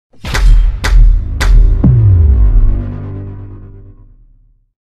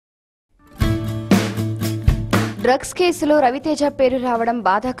Drugs కేసులో రవితేజ పేరు రావడం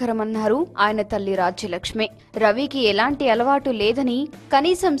బాధాకరమన్నారు ఆయన తల్లి రాజ్యలక్ష్మి. రవికి ఎలాంటి అలవాటు లేదని,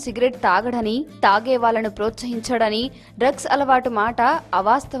 కనీసం సిగరెట్ తాగడని, తాగే వాళ్లను ప్రోత్సహించడని, డ్రగ్స్ అలవాటు మాట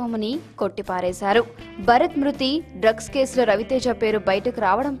అవాస్తవమని కొట్టిపారేశారు. భరత్ మృతి, డ్రగ్స్ కేసులో రవితేజ పేరు బయటకు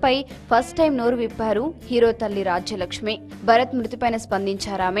రావడంపై ఫస్ట్ టైం నోరు విప్పారు హీరో తల్లి రాజ్యలక్ష్మి. భరత్ మృతిపైన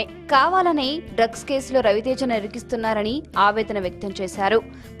స్పందించారామె. కావాలనే డ్రగ్స్ కేసులో రవితేజను ఇరికిస్తున్నారని ఆవేదన వ్యక్తం చేశారు.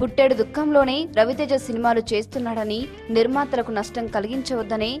 పుట్టెడు దుఃఖంలోనే రవితేజ సినిమాలు చేస్తున్నాడని, నిర్మాతలకు నష్టం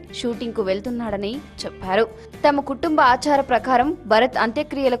కలిగించవద్దనే షూటింగ్ కు వెళ్తున్నాడని చెప్పారు. తమ కుటుంబ ఆచార ప్రకారం భరత్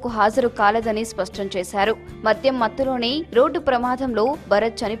అంత్యక్రియలకు హాజరు కాలేదని స్పష్టం చేశారు. మద్యం మత్తులోనే రోడ్డు ప్రమాదంలో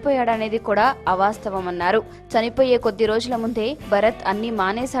భరత్ చనిపోయాడనేది కూడా అవాస్తవమన్నారు. చనిపోయే కొద్ది రోజుల ముందే భరత్ అన్ని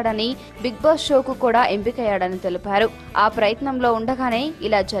మానేశాడని, బిగ్ బాస్ షోకు కూడా ఎంపికయ్యాడని తెలిపారు. ఆ ప్రయత్నంలో ఉండగానే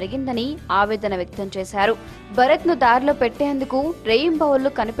ఇలా జరిగిందని ఆవేదన వ్యక్తం చేశారు. భరత్ ను దారిలో పెట్టేందుకు రేయింబవళ్లు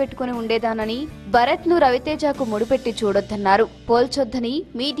కనిపెట్టుకుని ఉండేదానని, భరత్ ను రవితేజకు ముడిపెట్టి చూడొద్దన్నారు. పోల్చొద్దని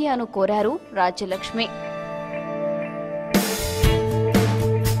మీడియాను కోరారు రాజ్యలక్ష్మి.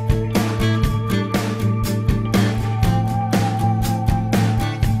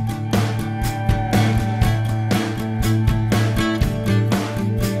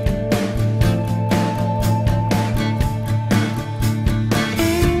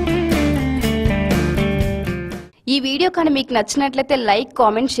 ఈ వీడియో కానీ మీకు నచ్చినట్లయితే లైక్,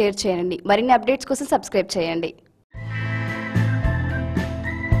 కామెంట్, షేర్ చేయండి. మరిన్ని అప్డేట్స్ కోసం సబ్స్క్రైబ్ చేయండి.